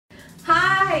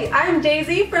Hi, I'm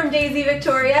Daisy from Daisy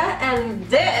Victoria, and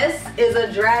this is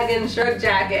a Dragon Shrug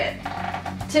jacket.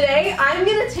 Today, I'm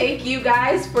going to take you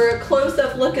guys for a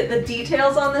close-up look at the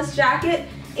details on this jacket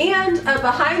and a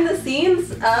behind the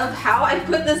scenes of how I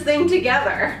put this thing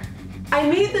together. I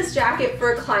made this jacket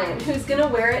for a client who's going to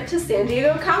wear it to San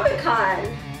Diego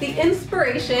Comic-Con. The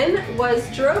inspiration was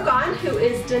Drogon, who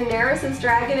is Daenerys'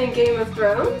 dragon in Game of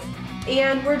Thrones.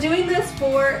 And we're doing this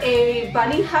for a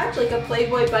bunny hutch, like a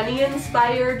Playboy bunny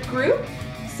inspired group.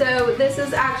 So this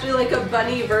is actually like a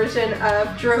bunny version of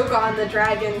Drogon the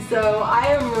dragon. So I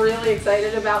am really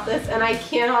excited about this and I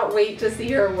cannot wait to see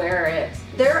her wear it.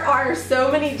 There are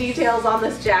so many details on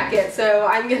this jacket, so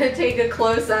I'm gonna take a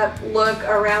close-up look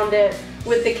around it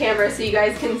with the camera so you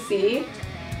guys can see.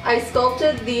 I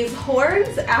sculpted these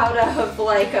horns out of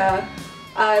like a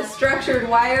structured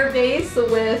wire base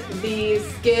with the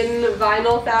skin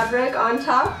vinyl fabric on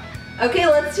top. Okay,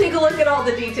 let's take a look at all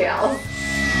the details.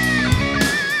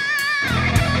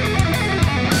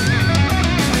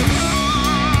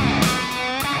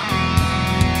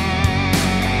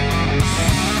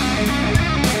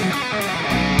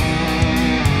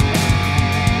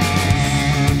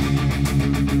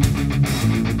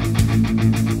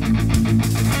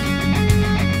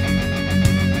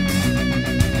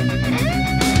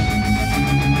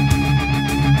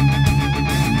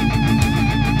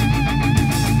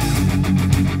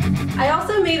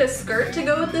 A skirt to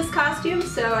go with this costume,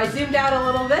 so I zoomed out a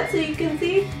little bit so you can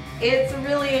see. It's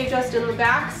really a just in the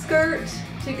back skirt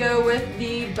to go with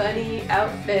the bunny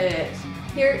outfit.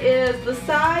 Here is the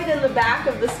side and the back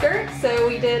of the skirt, so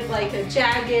we did like a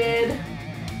jagged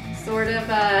sort of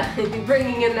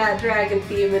bringing in that dragon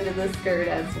theme into the skirt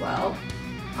as well.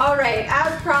 Alright,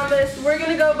 as promised, we're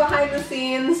gonna go behind the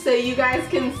scenes so you guys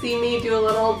can see me do a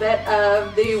little bit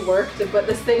of the work to put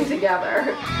this thing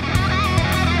together.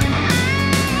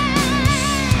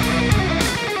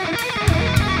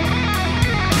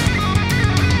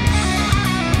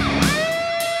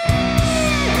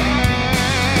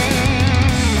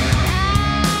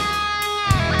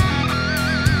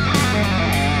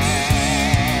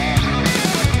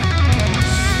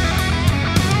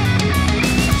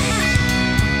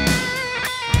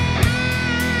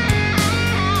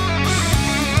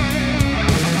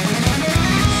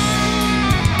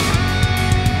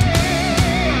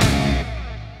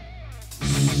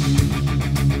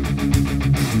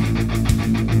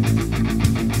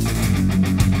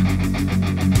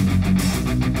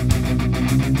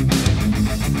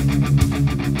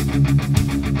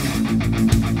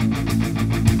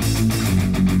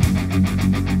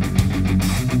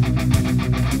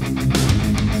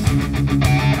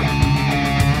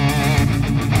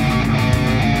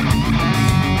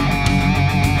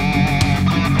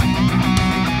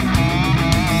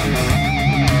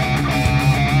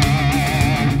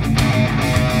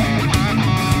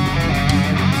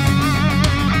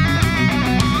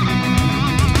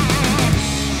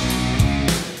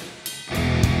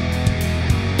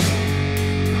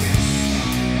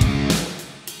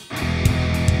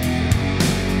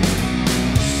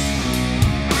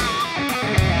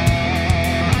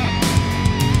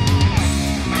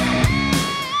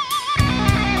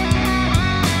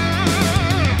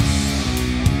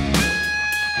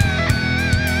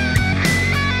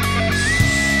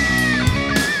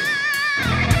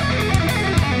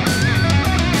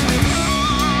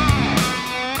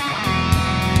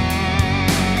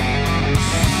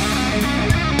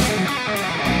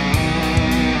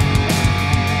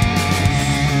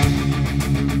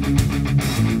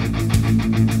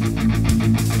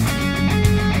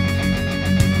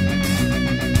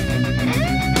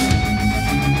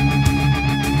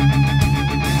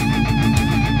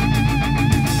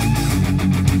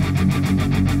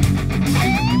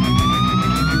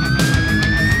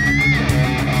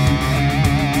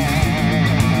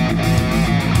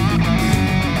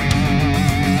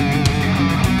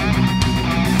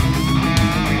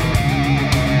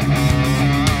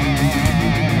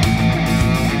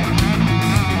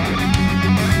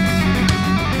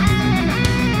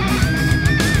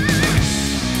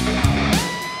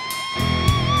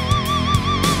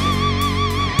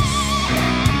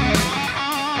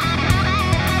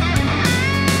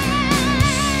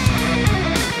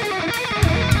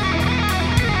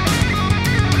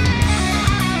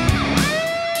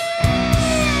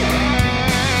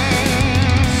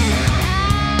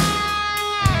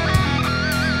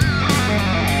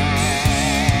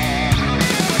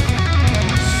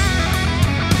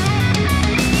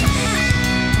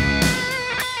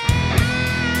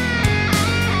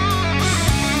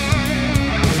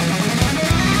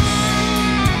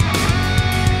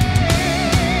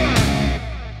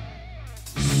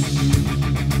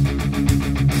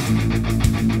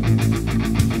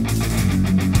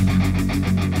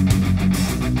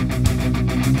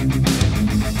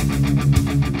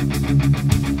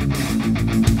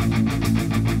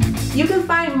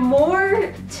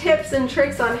 more tips and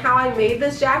tricks on how I made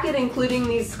this jacket, including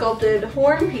these sculpted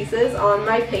horn pieces, on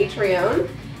my Patreon.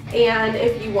 And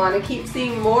if you want to keep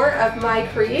seeing more of my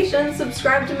creations,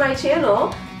 subscribe to my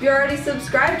channel. If you're already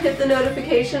subscribed, hit the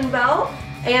notification bell.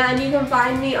 And you can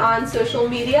find me on social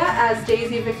media as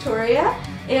Daisy Victoria.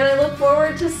 And I look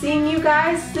forward to seeing you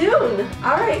guys soon.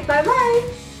 Alright, bye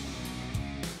bye!